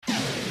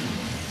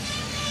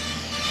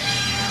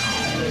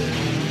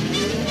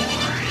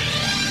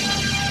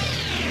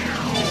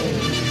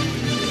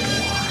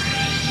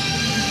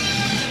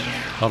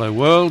Hello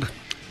world,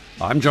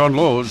 I'm John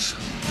Laws.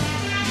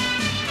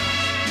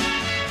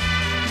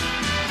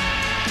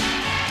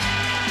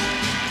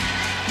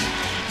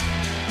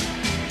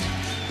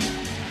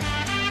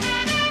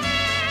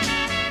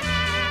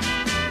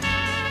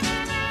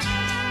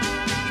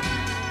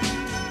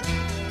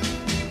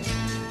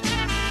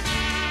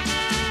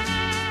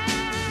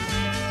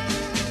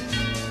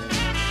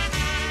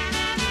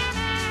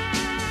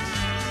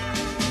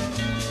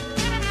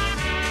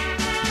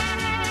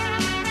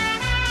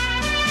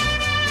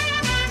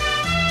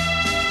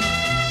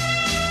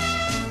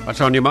 What's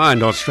on your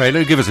mind,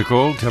 Australia? Give us a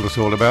call. Tell us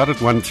all about it.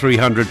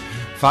 1300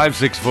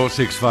 564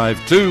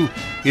 652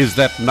 is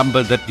that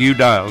number that you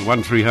dial.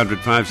 1300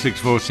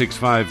 564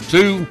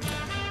 652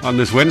 on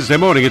this Wednesday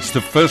morning. It's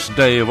the first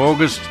day of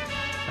August.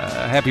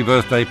 Happy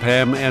birthday,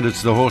 Pam. And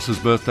it's the horse's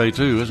birthday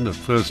too, isn't it?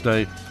 First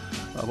day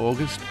of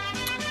August.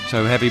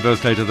 So happy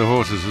birthday to the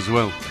horses as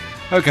well.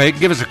 Okay,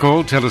 give us a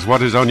call. Tell us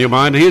what is on your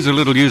mind. Here's a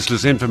little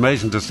useless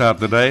information to start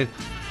the day.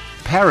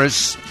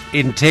 Paris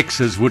in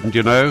Texas, wouldn't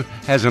you know,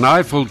 has an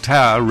Eiffel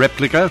Tower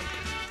replica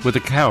with a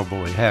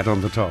cowboy hat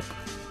on the top.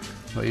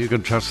 Well, you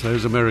can trust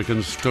those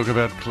Americans. Talk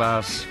about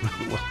class.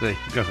 Well, there you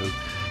go.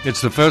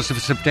 It's the 1st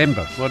of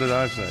September. What did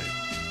I say?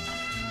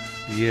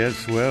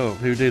 Yes, well,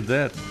 who did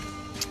that?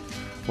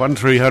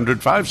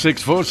 1300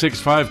 564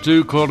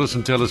 652. Call us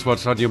and tell us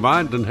what's on your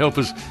mind and help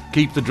us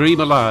keep the dream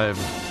alive.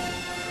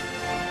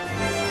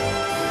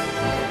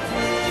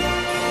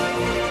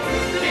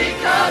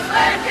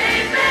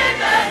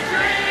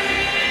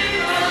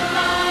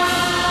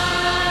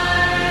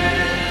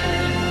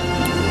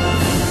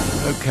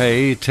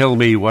 Okay, tell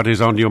me what is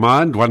on your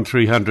mind.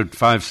 1300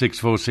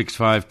 564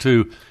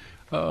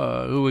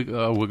 652.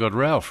 We've got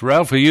Ralph.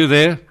 Ralph, are you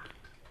there?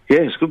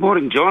 Yes, good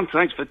morning, John.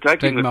 Thanks for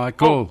taking my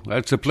call.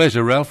 It's a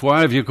pleasure, Ralph.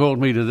 Why have you called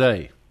me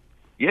today?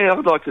 Yeah,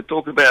 I'd like to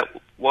talk about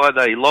why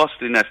they lost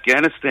in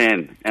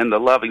Afghanistan and the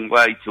loving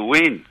way to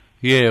win.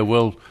 Yeah,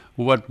 well,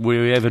 what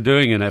were we ever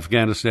doing in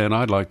Afghanistan,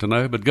 I'd like to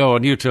know. But go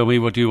on, you tell me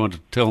what you want to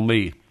tell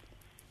me.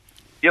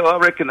 Yeah, I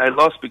reckon they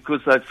lost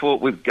because they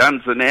fought with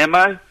guns and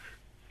ammo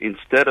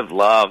instead of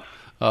love.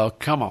 Oh,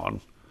 come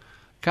on.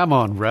 Come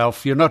on,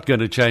 Ralph. You're not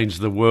going to change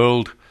the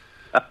world.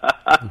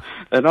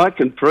 And I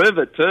can prove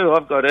it too.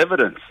 I've got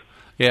evidence.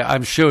 Yeah,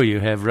 I'm sure you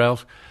have,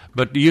 Ralph.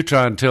 But you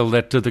try and tell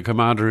that to the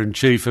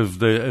commander-in-chief of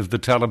the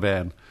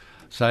Taliban.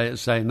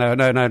 Say,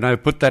 no,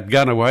 put that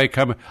gun away.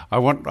 Come, I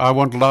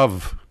want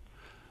love.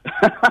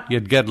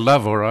 You'd get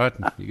love, all right.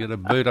 You get a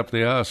boot up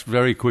the arse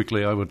very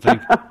quickly, I would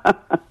think.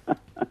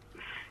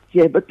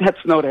 Yeah, but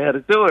that's not how to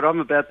do it. I'm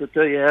about to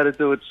tell you how to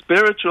do it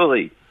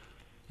spiritually.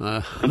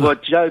 And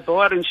what Joe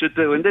Biden should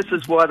do. And this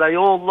is why they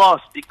all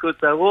lost, because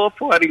they were all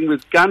fighting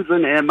with guns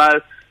and ammo,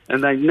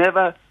 and they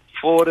never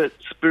fought it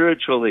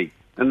spiritually.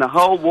 And the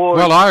whole war...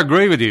 Well, I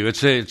agree with you.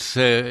 It's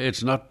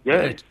not...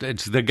 Yeah.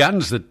 It's the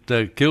guns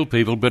that kill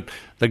people, but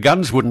the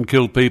guns wouldn't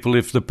kill people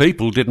if the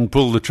people didn't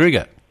pull the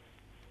trigger.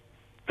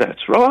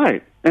 That's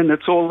right. And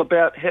it's all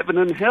about heaven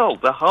and hell.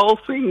 The whole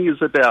thing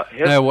is about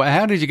heaven. Now,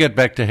 how did you get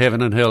back to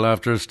heaven and hell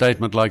after a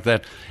statement like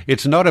that?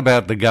 It's not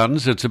about the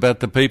guns, it's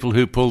about the people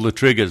who pull the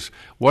triggers.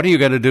 What are you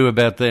going to do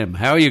about them?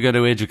 How are you going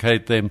to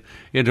educate them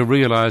into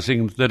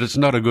realising that it's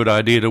not a good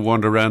idea to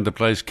wander around the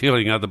place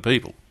killing other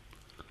people?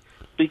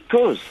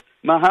 Because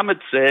Muhammad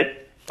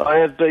said, I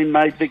have been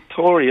made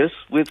victorious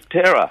with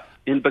terror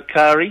in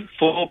Bukhari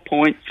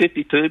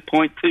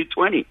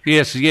 4.52.220.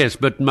 Yes,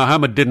 but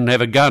Muhammad didn't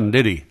have a gun,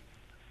 did he?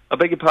 I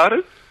beg your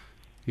pardon?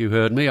 You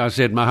heard me. I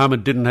said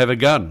Muhammad didn't have a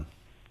gun.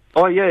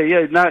 Oh, yeah,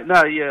 I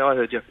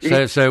heard you.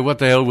 So what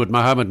the hell would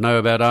Muhammad know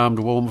about armed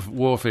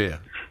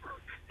warfare?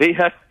 He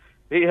had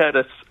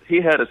a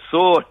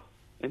sword,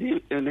 and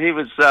he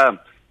was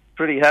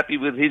pretty happy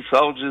with his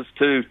soldiers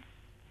to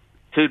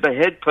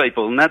behead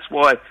people, and that's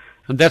why.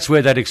 And that's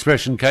where that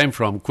expression came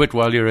from. Quit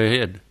while you're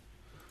ahead.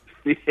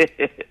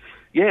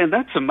 Yeah, and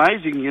that's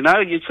amazing. You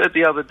know, you said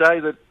the other day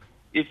that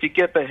if you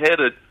get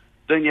beheaded,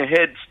 then your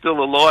head's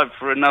still alive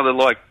for another,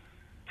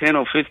 10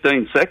 or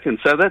 15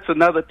 seconds. So that's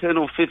another 10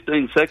 or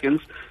 15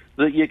 seconds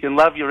that you can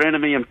love your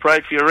enemy and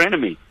pray for your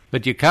enemy.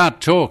 But you can't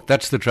talk.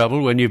 That's the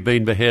trouble when you've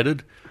been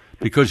beheaded,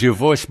 because your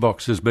voice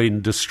box has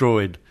been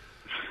destroyed.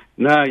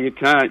 No, you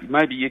can't.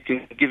 Maybe you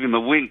can give him a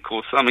wink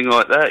or something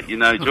like that, you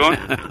know, John.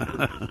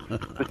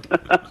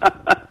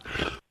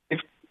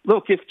 If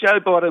Joe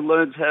Biden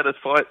learns how to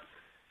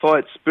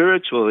fight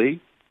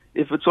spiritually,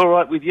 if it's all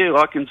right with you,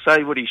 I can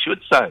say what he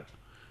should say.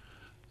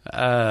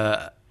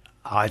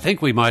 I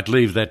think we might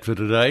leave that for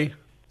today.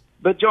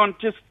 But, John,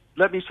 just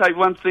let me say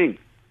one thing.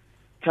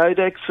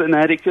 Codex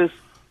Sinaiticus,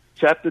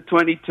 chapter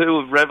 22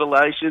 of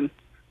Revelation,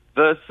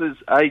 verses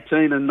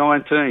 18 and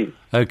 19.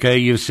 Okay,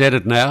 you've said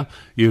it now.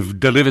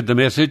 You've delivered the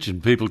message,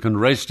 and people can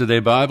race to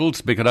their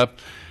Bibles, pick it up,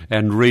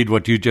 and read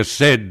what you just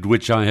said,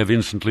 which I have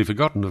instantly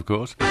forgotten, of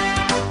course.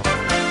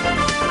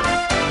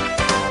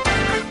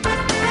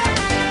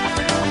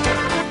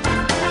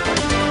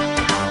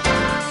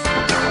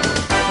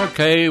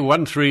 Okay,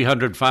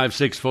 1300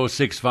 564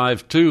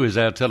 652 is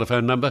our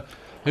telephone number.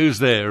 Who's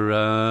there?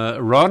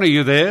 Ron, are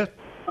you there?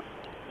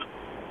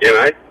 Yeah,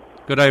 mate.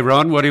 Good day,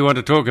 Ron. What do you want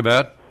to talk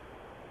about?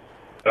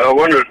 I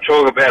wanted to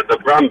talk about the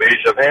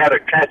brumbies, of how to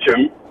catch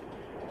them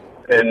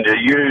and to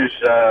use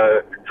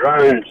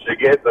drones to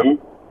get them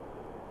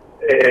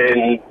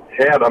and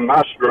how to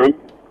muster them.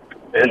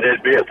 And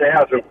there'd be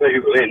 1,000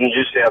 people in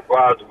New South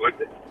Wales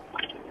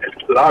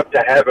would like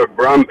to have a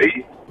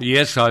brumby.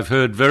 Yes, I've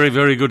heard very,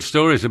 very good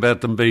stories about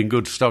them being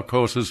good stock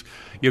horses.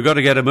 You've got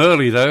to get them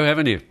early, though,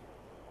 haven't you?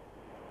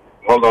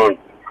 Hold on.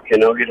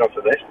 Can I get off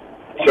of that?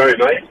 Sorry,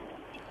 mate.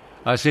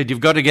 I said you've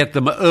got to get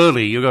them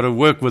early. You've got to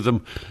work with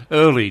them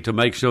early to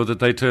make sure that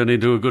they turn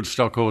into a good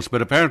stock horse,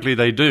 but apparently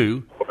they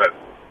do. Okay.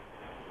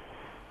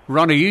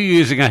 Ron, are you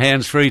using a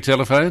hands-free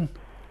telephone?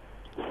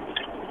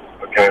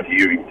 I can't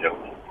hear him tell.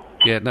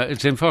 Yeah, no,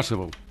 it's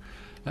impossible.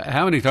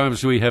 How many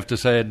times do we have to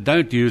say,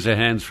 don't use a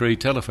hands-free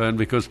telephone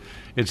because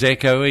it's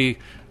echoey,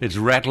 it's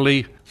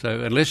rattly,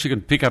 so unless you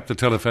can pick up the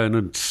telephone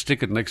and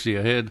stick it next to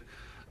your head,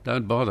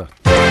 don't bother.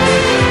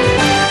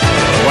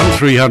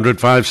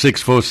 1300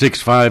 564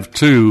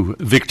 652.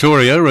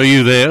 Victoria, are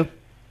you there?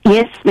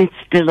 Yes,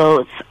 Mr.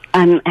 Laws.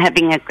 I'm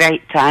having a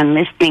great time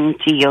listening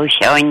to your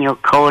show and your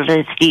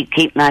callers. You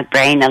keep my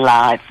brain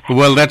alive.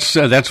 Well,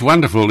 that's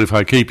wonderful if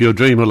I keep your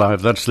dream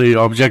alive. That's the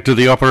object of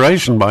the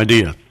operation, my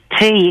dear.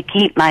 Too, you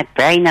keep my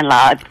brain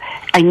alive.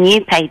 And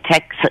you pay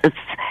taxes,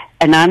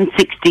 and I'm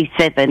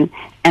 67,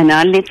 and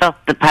I live off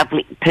the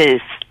public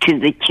purse to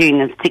the tune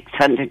of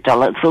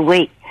 $600 a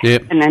week.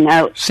 Yep. And I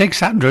know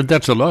 600,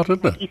 that's a lot,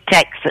 isn't it?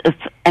 Taxes,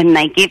 and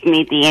they give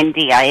me the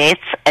NDIS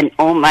and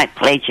all my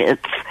pleasures.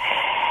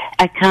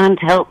 I can't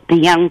help the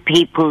young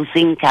people's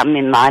income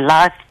in my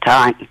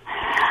lifetime.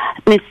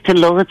 Mr.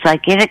 Laws, I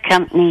get a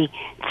company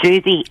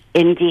through the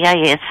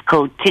NDIS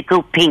called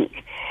Tickle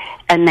Pink,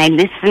 and they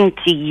listen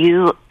to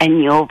you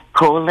and your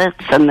callers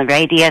and the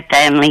radio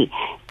family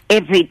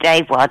every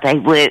day while they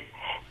work.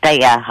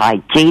 They are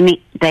hygienic,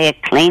 they are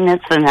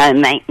cleaners and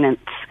home maintenance.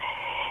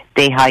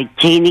 They're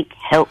hygienic,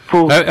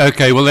 helpful.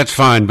 Okay, well, that's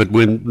fine, but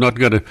we're not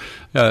going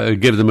to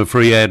give them a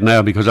free ad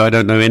now because I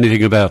don't know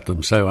anything about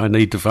them, so I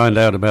need to find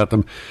out about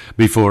them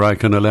before I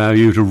can allow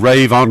you to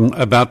rave on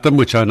about them,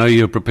 which I know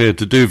you're prepared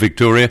to do,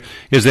 Victoria.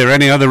 Is there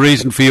any other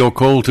reason for your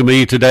call to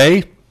me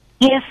today?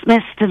 Yes,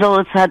 Mr.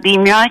 Laws, I've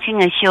been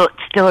writing a short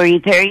story,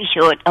 very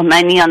short, I'm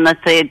only on the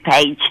 3rd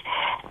page,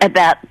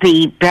 about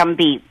the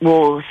Brumby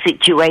War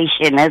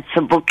situation, as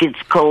the book is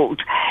called.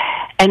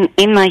 And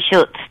in my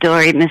short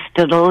story,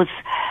 Mr. Laws,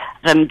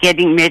 I'm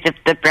getting rid of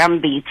the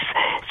Brumbies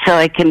so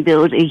I can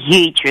build a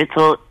huge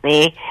resort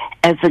there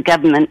as a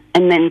government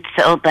and then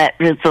sell that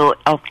resort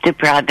off to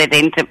private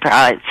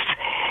enterprise.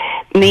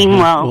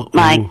 Meanwhile,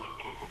 my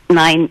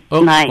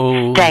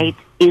state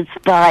is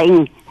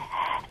buying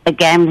a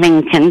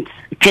gambling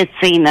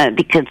casino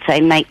because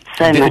they make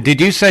so much.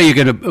 Did you say you're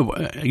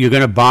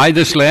going to buy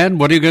this land?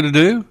 What are you going to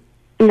do?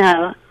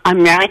 No,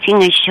 I'm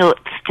writing a short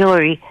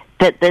story,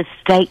 but the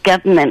state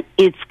government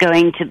is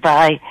going to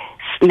buy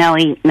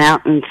Snowy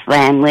Mountains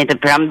land where the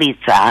Brumbies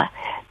are,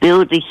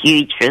 build a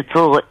huge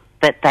resort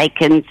that they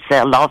can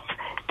sell off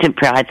to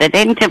private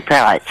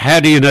enterprise.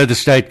 How do you know the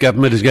state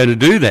government is going to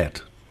do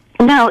that?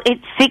 No,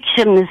 it's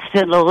fiction,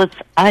 Mr. Laws.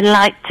 I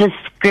like to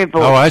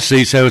scribble. Oh, I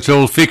see. So it's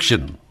all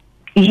fiction.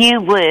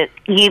 You work,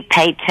 you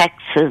pay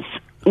taxes.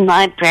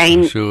 My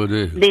brain sure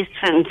do.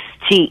 Listens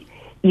to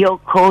your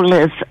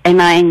callers,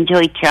 and I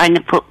enjoy trying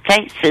to put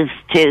faces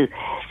to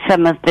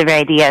some of the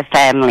radio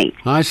family.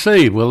 I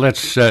see. Well,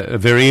 that's a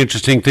very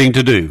interesting thing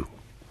to do.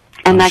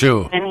 And I'm I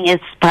sure. can only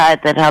aspire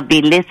that I'll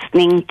be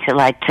listening till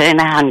I turn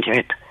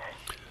 100.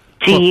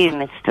 To you,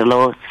 Mr.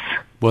 Laws.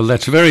 Well,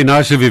 that's very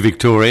nice of you,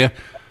 Victoria.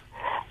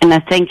 And I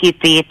thank you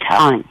for your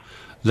time.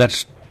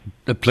 That's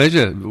a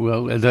pleasure.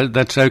 Well,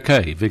 that's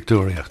okay,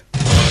 Victoria.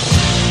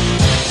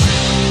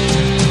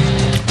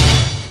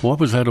 What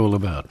was that all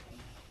about?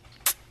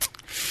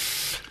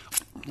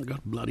 I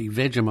got bloody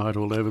Vegemite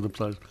all over the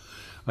place.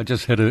 I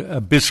just had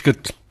a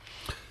biscuit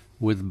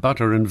with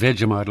butter and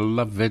Vegemite. I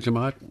love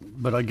Vegemite,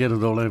 but I get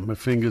it all over my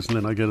fingers and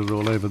then I get it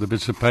all over the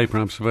bits of paper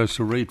I'm supposed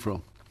to read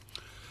from.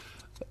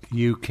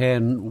 You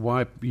can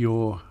wipe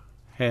your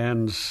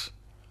hands.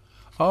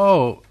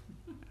 Oh,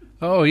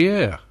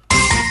 yeah.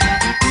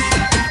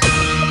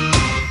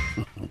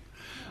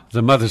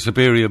 The Mother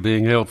Superior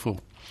being helpful.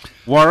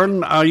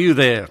 Warren, are you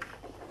there?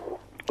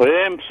 I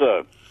am,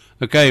 sir.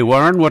 Okay,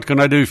 Warren, what can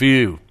I do for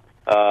you?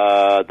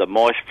 The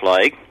mice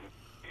plague,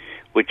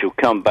 which will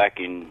come back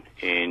in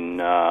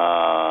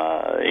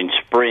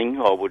spring,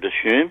 I would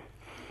assume.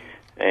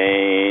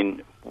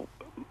 And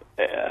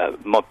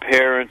my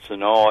parents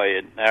and I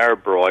at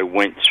Narrabri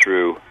went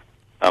through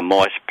a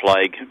mice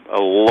plague a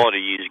lot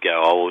of years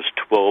ago. I was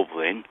 12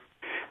 then.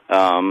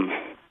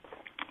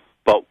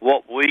 But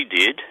what we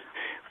did,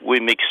 we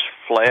mixed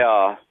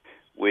flour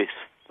with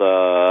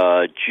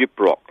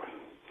Gyprock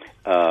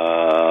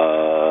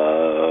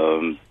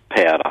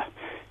powder,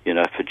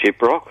 for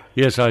Gyprock.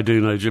 Yes, I do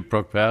know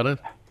Gyprock powder.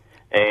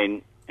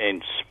 And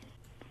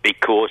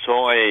because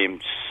I am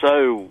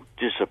so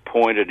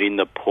disappointed in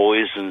the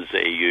poisons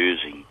they're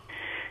using,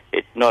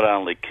 it not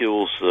only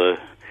kills the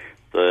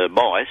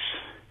mice,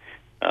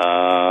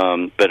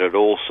 but it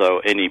also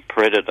any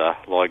predator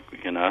like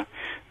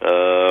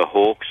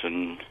hawks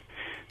and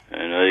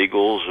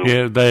eagles.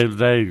 Yeah,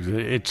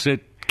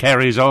 it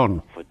carries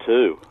on. For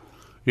two.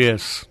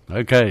 Yes.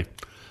 Okay.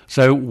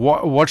 So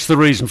what's the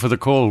reason for the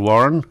call,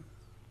 Warren?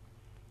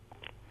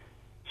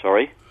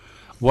 Sorry?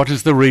 What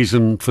is the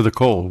reason for the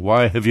call?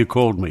 Why have you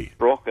called me?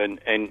 Brock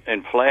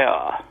and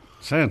flour.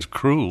 Sounds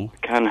cruel.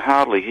 Can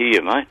hardly hear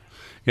you, mate.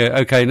 Yeah,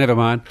 okay, never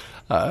mind.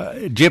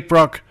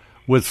 Gyprock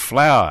with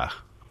flour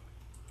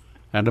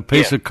and a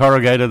piece of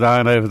corrugated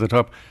iron over the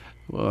top.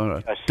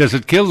 Does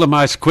it kill the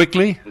mice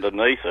quickly?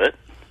 Underneath it.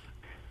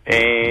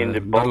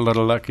 And not a lot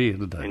of luck here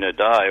today. In a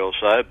day or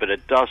so, but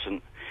it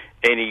doesn't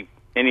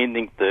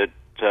anything that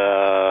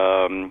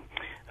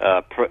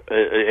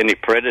any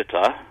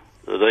predator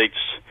that eats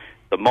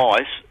the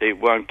mice, it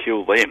won't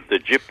kill them. The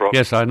gyprock.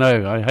 Yes, I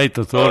know. I hate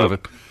the thought of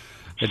it.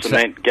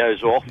 Cement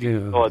goes off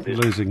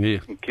losing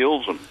here and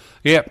kills them.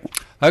 Yeah.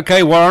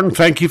 Okay, Warren,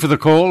 thank you for the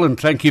call and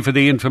thank you for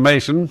the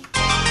information.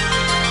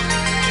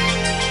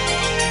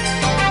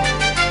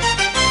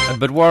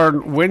 But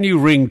Warren, when you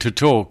ring to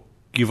talk,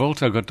 you've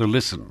also got to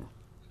listen.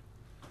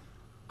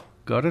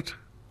 Got it?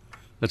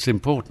 That's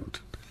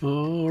important.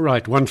 All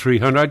right,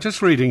 1300. I'm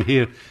just reading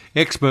here.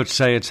 Experts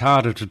say it's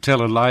harder to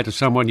tell a lie to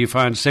someone you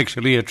find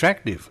sexually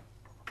attractive.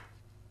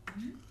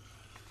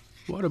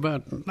 What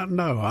about...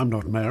 No, I'm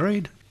not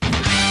married.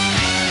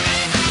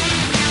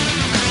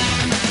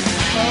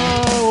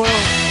 Oh,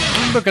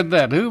 well, look at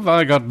that. Who have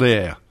I got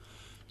there?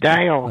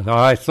 Dale.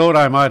 I thought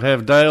I might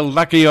have Dale.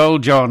 Lucky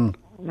old John.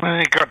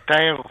 I got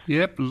Dale.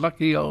 Yep,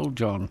 lucky old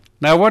John.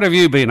 Now, what have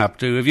you been up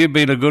to? Have you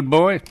been a good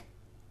boy?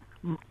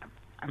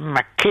 I'm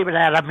keeping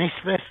out of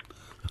mischief.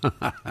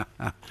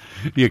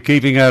 You're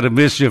keeping out of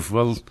mischief.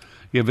 Well,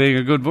 you're being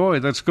a good boy.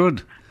 That's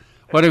good.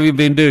 What have you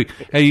been doing?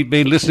 Have you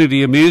been listening to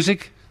your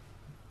music?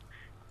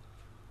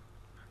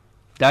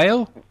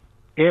 Dale?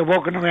 Yeah,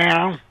 walking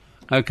around.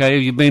 Okay,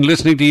 have you been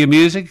listening to your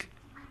music?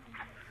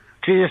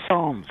 To your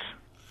songs.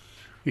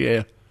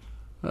 Yeah.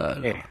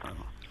 Yeah.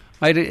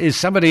 Mate, is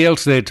somebody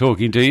else there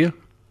talking to you?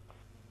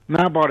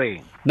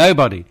 Nobody.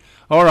 Nobody.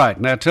 All right,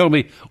 now tell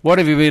me, what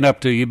have you been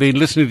up to? You've been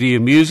listening to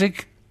your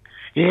music?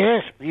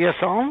 Yes, your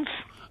songs.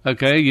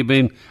 Okay, you've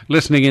been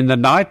listening in the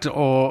night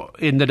or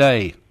in the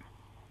day?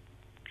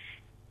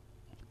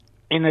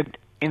 In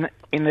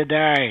the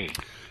day.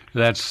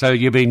 That's so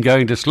you've been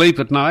going to sleep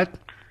at night?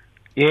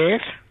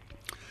 Yes.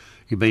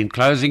 You've been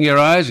closing your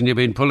eyes and you've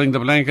been pulling the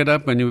blanket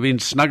up and you've been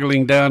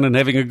snuggling down and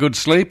having a good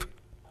sleep?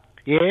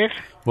 Yes.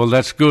 Well,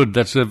 that's good.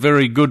 That's a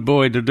very good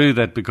boy to do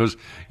that because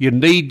you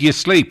need your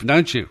sleep,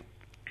 don't you?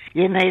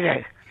 You need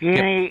it. You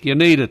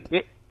need it.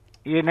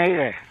 You need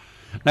it.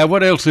 Now,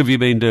 what else have you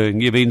been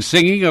doing? You've been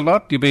singing a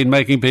lot? You've been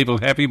making people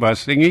happy by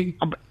singing?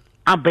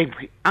 I'm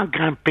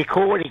going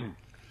recording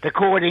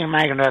and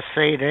making a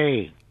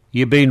CD.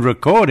 You've been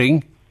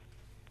recording?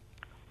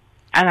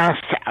 And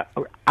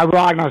I'm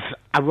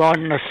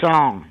writing a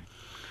song.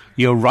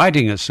 You're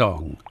writing a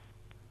song?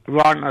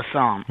 Writing a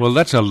song. Well,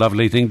 that's a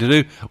lovely thing to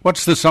do.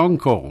 What's the song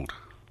called?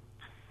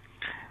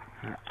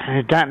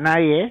 I don't know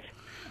yet.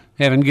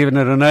 Haven't given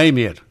it a name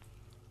yet?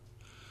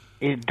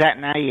 You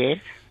don't know yet.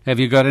 Have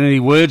you got any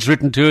words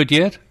written to it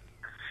yet?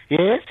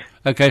 Yes.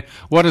 Okay.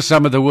 What are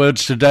some of the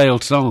words to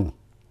Dale's song?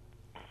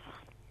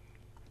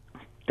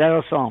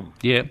 Dale's song?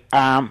 Yeah.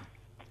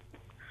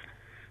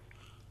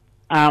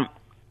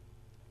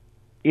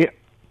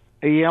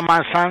 You're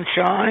my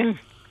sunshine.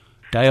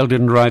 Dale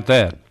didn't write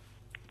that.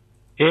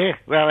 Yeah,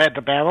 roll out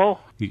the barrel.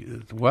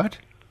 What?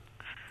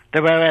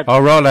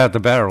 Roll out the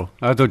barrel.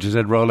 I thought you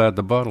said roll out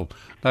the bottle.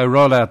 No,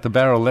 roll out the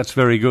barrel. That's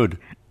very good.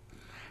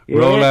 Yeah.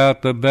 Roll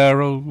out the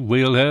barrel.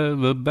 We'll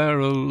have a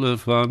barrel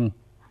of fun.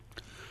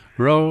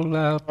 Roll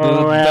out the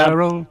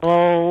barrel.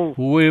 Oh.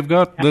 We've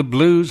got the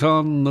blues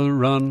on the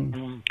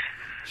run.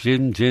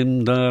 Shin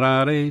shin da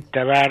da dee.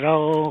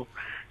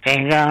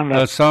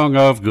 A song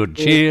of good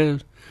cheer.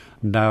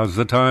 Now's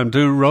the time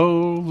to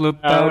roll the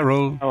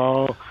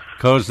barrel.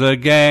 'Cause the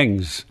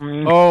gang's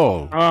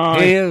all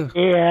here.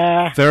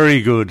 Yeah.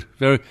 Very good.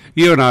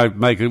 You and I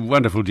make a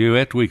wonderful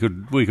duet. We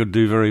could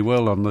do very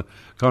well on the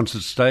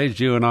concert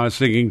stage. You and I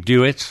singing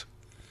duets.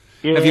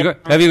 Yeah. Have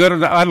you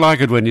got? I like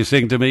it when you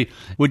sing to me.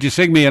 Would you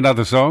sing me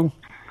another song?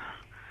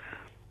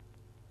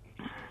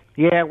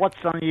 Yeah. What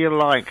song do you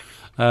like?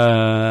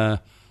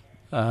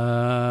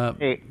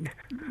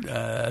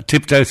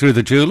 Tiptoe Through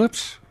the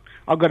Tulips.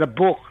 I got a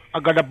book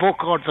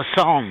of the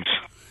songs.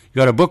 You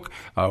got a book?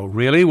 Oh,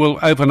 really? Well,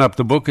 open up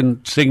the book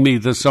and sing me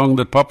the song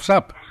that pops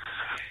up.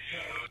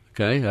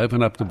 Okay,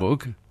 open up the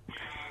book.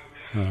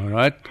 All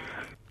right.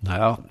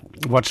 Now,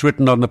 what's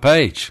written on the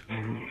page?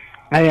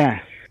 Yeah.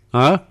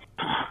 Huh?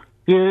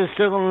 You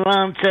so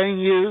long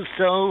and you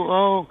so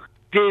old.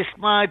 This,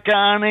 my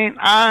darling,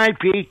 I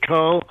be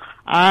told.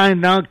 I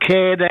don't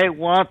care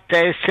what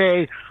they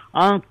say.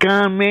 I'm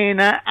coming,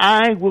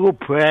 I will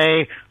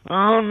pray.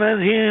 On the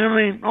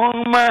healing,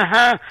 on my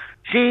heart.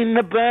 Seen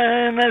the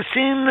burn, I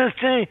seen the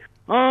say,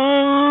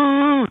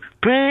 oh,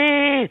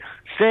 pray,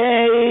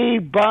 say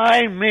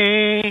by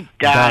me,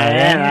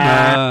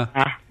 Diana.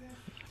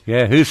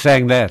 Yeah, who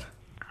sang that?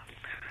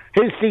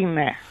 Who sang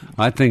that?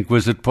 I think,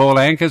 was it Paul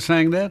Anka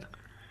sang that?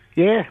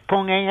 Yeah,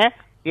 Paul Anka.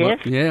 Yes.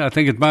 Well, yeah, I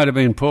think it might have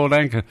been Paul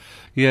Anka.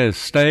 Yes,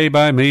 Stay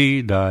By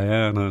Me,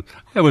 Diana.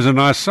 That was a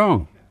nice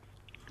song.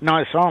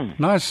 Nice song.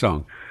 Nice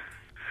song.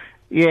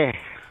 Yeah.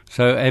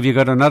 So have you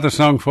got another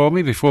song for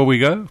me before we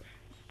go?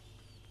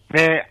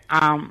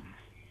 Tegan's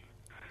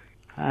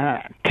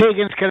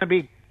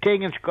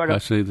got a I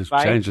see this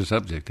baby. change the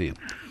subject here.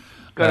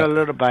 Got a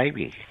little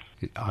baby.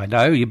 I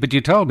know, but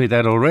you told me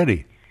that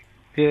already.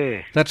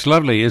 Yeah. That's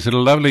lovely. Is it a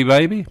lovely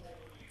baby?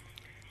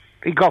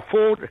 He got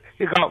 2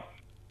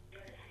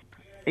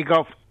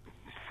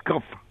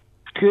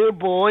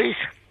 boys.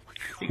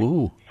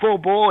 Ooh. 4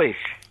 boys.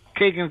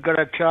 Tegan's got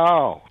a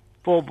child.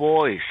 4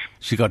 boys.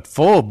 She got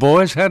 4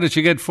 boys? How did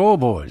she get 4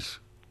 boys?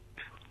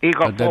 He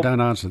got 4.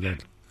 Don't answer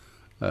that.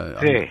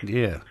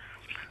 Yeah.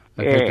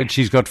 Okay. And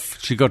she got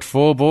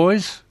 4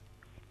 boys?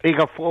 He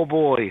got 4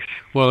 boys.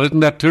 Well, isn't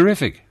that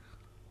terrific?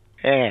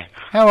 Yeah.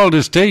 How old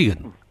is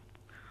Tegan?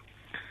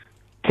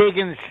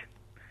 Tegan's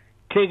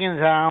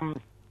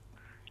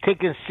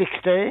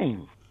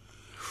 16.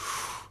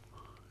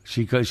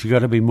 She got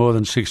to be more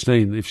than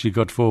 16 if she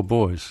got 4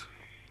 boys.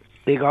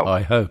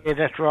 I hope. Yeah,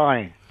 that's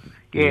right.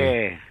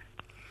 Yeah.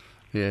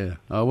 Yeah.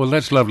 Oh, well,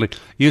 that's lovely.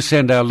 You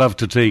send our love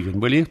to Tegan,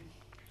 will you?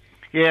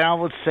 Yeah, I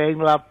would say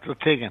love to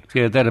Tegan.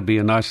 Yeah, that'd be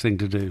a nice thing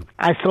to do.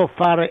 I saw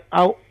Father.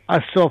 I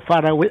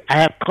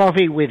had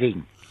coffee with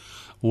him.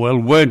 Well,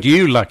 weren't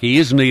you lucky?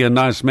 Isn't he a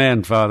nice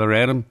man, Father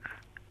Adam?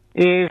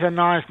 He's a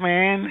nice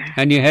man.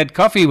 And you had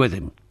coffee with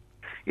him?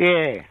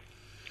 Yeah.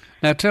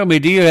 Now tell me,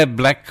 do you have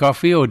black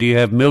coffee or do you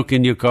have milk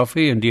in your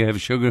coffee and do you have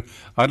sugar?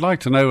 I'd like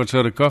to know what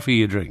sort of coffee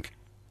you drink.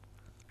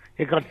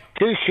 You got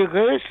 2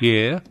 sugars.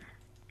 Yeah.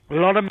 A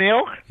lot of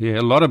milk. Yeah,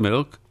 a lot of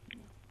milk.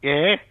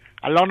 Yeah,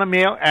 a lot of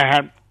milk.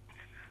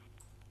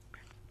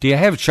 Do you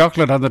have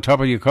chocolate on the top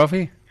of your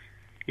coffee?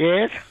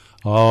 Yes.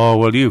 Oh,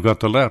 well, you've got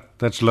the lot.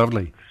 That's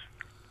lovely.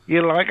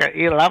 You like it?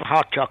 You love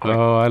hot chocolate.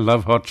 Oh, I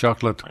love hot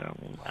chocolate.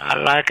 I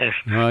like it.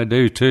 I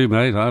do too,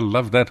 mate. I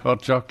love that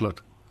hot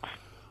chocolate.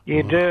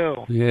 You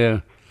do?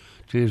 Yeah.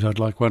 Geez, I'd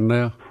like one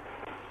now.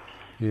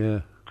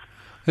 Yeah.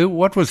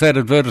 What was that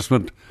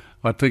advertisement?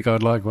 I think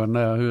I'd like one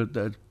now.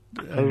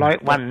 I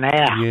like one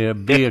now. Yeah,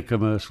 beer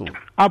commercial.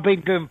 I've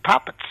been doing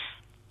puppets.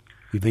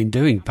 You've been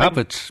doing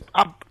puppets?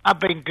 I've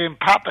been doing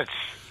puppets.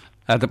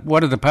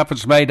 What are the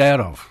puppets made out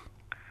of?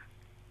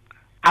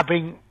 I'm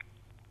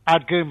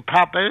doing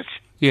puppets.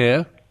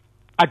 Yeah.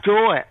 I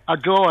draw it.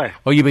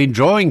 Oh, you've been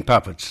drawing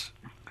puppets?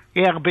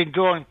 Yeah, I've been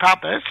drawing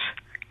puppets.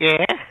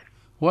 Yeah.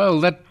 Well,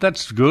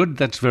 that's good.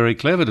 That's very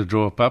clever to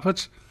draw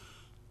puppets.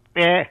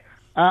 Yeah.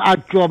 I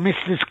draw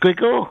Mr.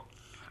 Squiggle.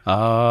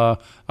 I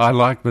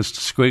like Mr.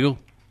 Squiggle.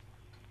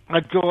 I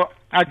draw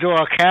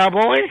a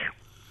cowboy.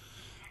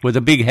 With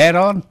a big hat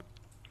on?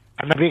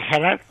 And a big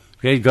hat on.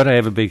 Yeah, you've got to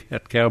have a big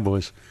hat.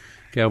 Cowboys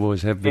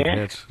have big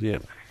hats. Yeah.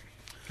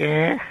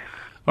 Yeah.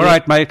 All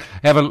right, mate.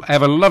 Have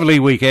a lovely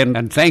weekend,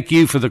 and thank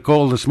you for the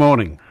call this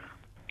morning.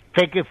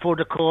 Thank you for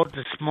the call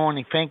this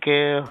morning. Thank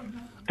you.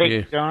 Thank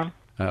you, John.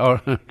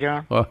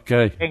 John.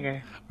 Okay. Thank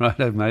you.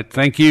 Right, mate.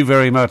 Thank you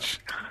very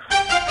much.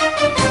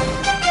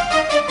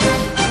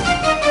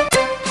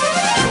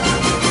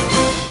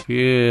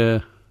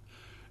 Yeah.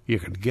 You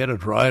can get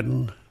it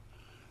riding.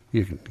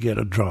 You can get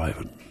it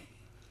driving.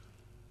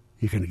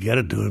 You can get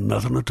it doing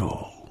nothing at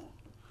all.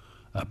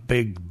 A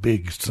big,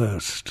 big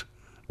thirst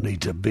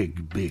needs a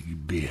big,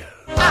 big beer.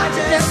 I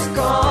just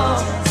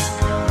called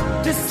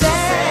to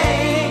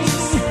say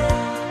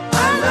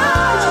I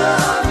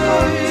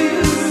love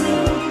you,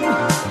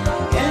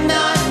 and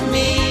I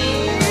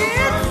mean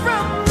it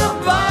from the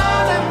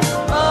bottom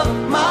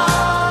of my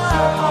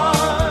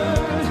heart.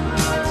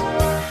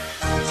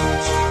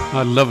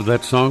 I love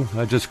that song.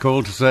 I just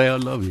called to say I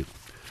love you,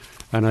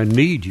 and I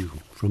need you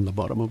from the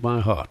bottom of my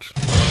heart.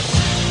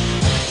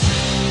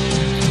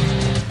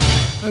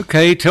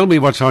 Okay, tell me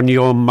what's on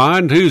your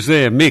mind. Who's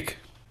there, Mick?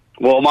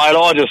 Well, mate,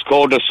 I just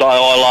called to say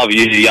I love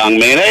you, young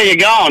man. How you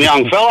going,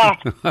 young fella?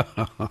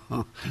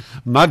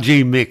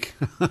 Mudgy Mick.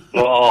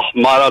 Oh,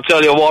 mate, I'll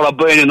tell you what, I've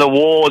been in the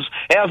wars.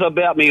 How's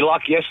about me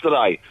luck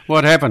yesterday?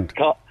 What happened?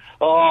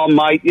 Oh,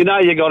 mate, you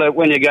know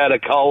when you go to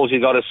Coles,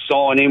 you got to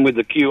sign in with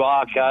the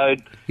QR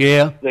code.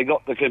 Yeah. They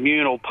got the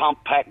communal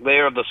pump pack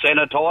there of the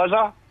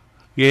sanitizer.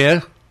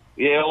 Yeah.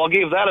 Yeah, well, I'll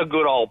give that a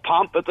good old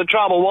pump. But the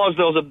trouble was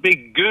there was a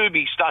big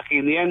gooby stuck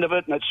in the end of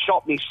it, and it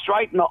shot me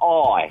straight in the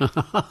eye.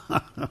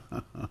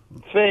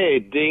 Fair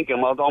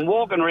dinkum. I'm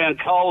walking around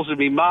Coles with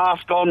my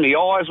mask on, my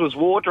eyes was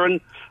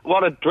watering.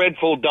 What a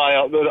dreadful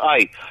day.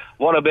 Hey,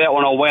 what about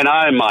when I went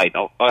home, mate?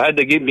 I had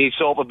to give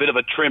myself a bit of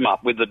a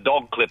trim-up with the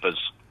dog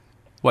clippers.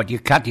 What, you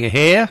cut your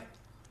hair?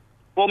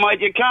 Well, mate,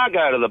 you can't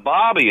go to the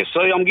barber, you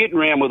see. I'm getting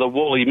around with a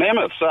woolly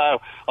mammoth, so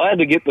I had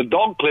to get the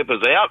dog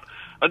clippers out.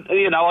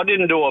 You know, I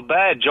didn't do a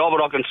bad job,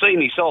 but I can see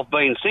myself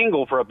being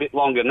single for a bit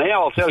longer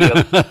now, I'll tell you.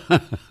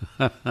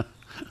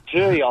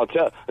 Gee, I'll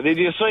tell you. Did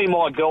you see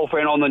my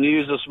girlfriend on the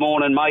news this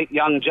morning, mate,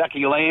 young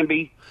Jackie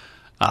Lambie?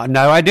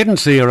 No, I didn't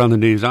see her on the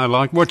news.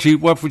 What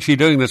was she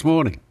doing this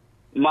morning?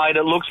 Mate,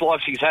 it looks like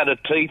she's had her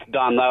teeth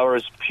done. They were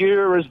as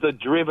pure as the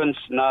driven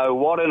snow.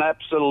 What an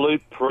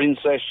absolute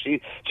princess.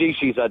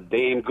 She's a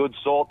damn good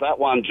sort, that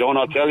one, John,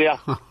 I tell you.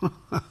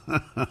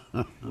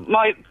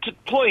 Mate,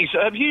 please,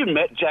 have you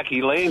met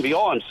Jackie Lambie?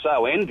 I'm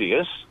so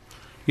envious.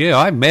 Yeah,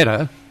 I met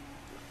her.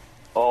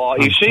 Oh,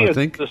 is she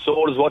the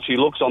sort as what she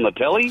looks on the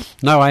telly?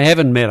 No, I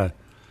haven't met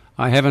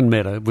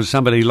her. It was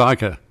somebody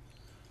like her.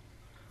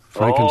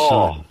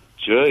 Frankenstein. Oh,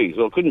 geez.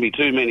 Well, couldn't be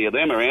too many of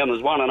them around.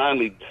 There's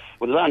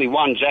only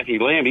one Jackie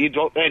Lambie.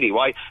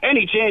 Anyway,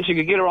 any chance you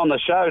could get her on the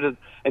show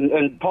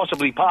and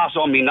possibly pass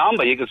on me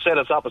number, you could set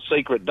us up a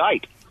secret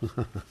date.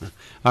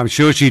 I'm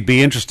sure she'd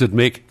be interested,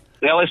 Mick.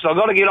 Now, listen, I've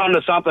got to get on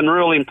to something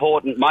real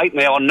important, mate.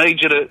 Now, I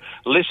need you to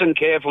listen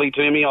carefully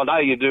to me. I know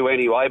you do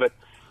anyway, but,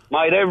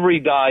 mate, every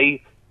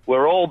day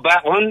we're all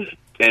battling,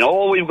 and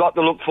all we've got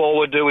to look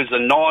forward to is the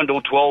 9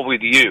 till 12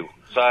 with you.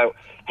 So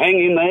hang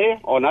in there.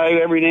 I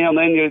know every now and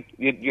then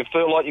you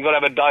feel like you've got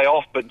to have a day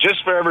off, but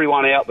just for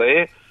everyone out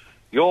there,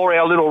 you're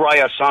our little ray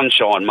of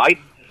sunshine, mate.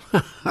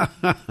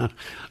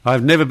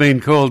 I've never been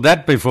called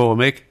that before,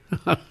 Mick.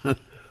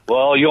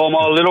 Well, you're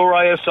my little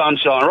ray of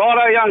sunshine.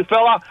 Righto, young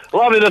fella.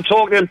 Lovely to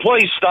talk to you, and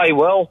please stay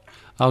well.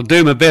 I'll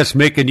do my best,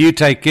 Mick, and you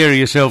take care of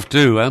yourself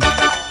too, huh?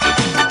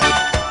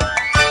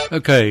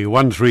 Okay,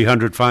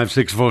 1300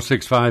 564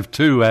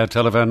 652, our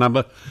telephone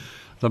number.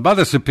 The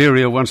Mother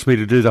Superior wants me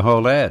to do the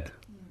whole ad.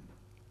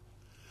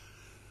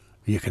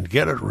 You can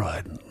get it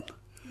riding.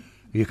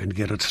 You can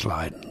get it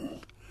sliding.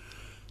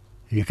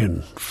 You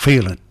can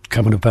feel it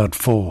coming about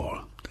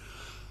 4.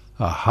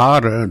 A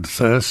hard-earned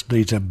thirst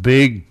needs a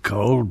big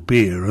cold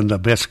beer, and the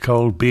best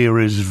cold beer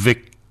is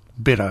Vic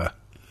Bitter.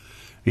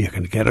 You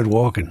can get it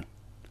walking.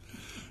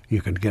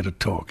 You can get it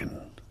talking.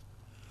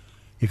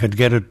 You can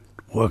get it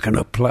working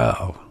a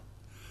plough.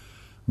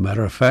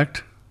 Matter of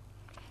fact,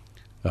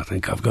 I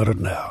think I've got it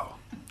now.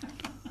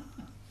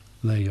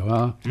 There you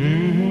are.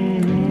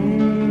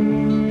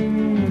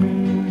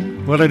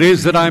 Well, it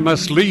is that I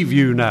must leave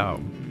you now.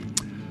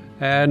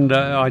 And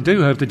I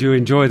do hope that you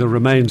enjoy the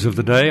remains of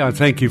the day. I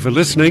thank you for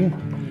listening.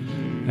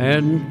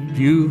 And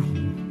you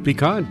be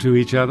kind to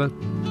each other.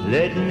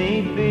 Let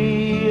me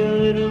be a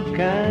little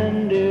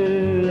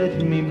kinder.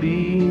 Let me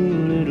be a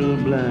little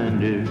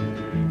blinder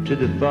to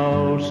the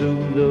faults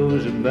of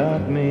those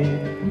about me.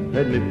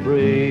 Let me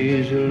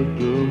praise a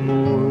little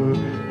more.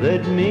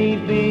 Let me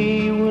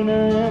be, when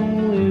I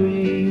am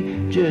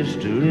weary, just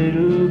a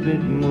little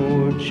bit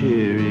more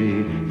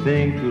cheery.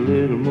 Think a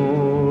little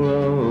more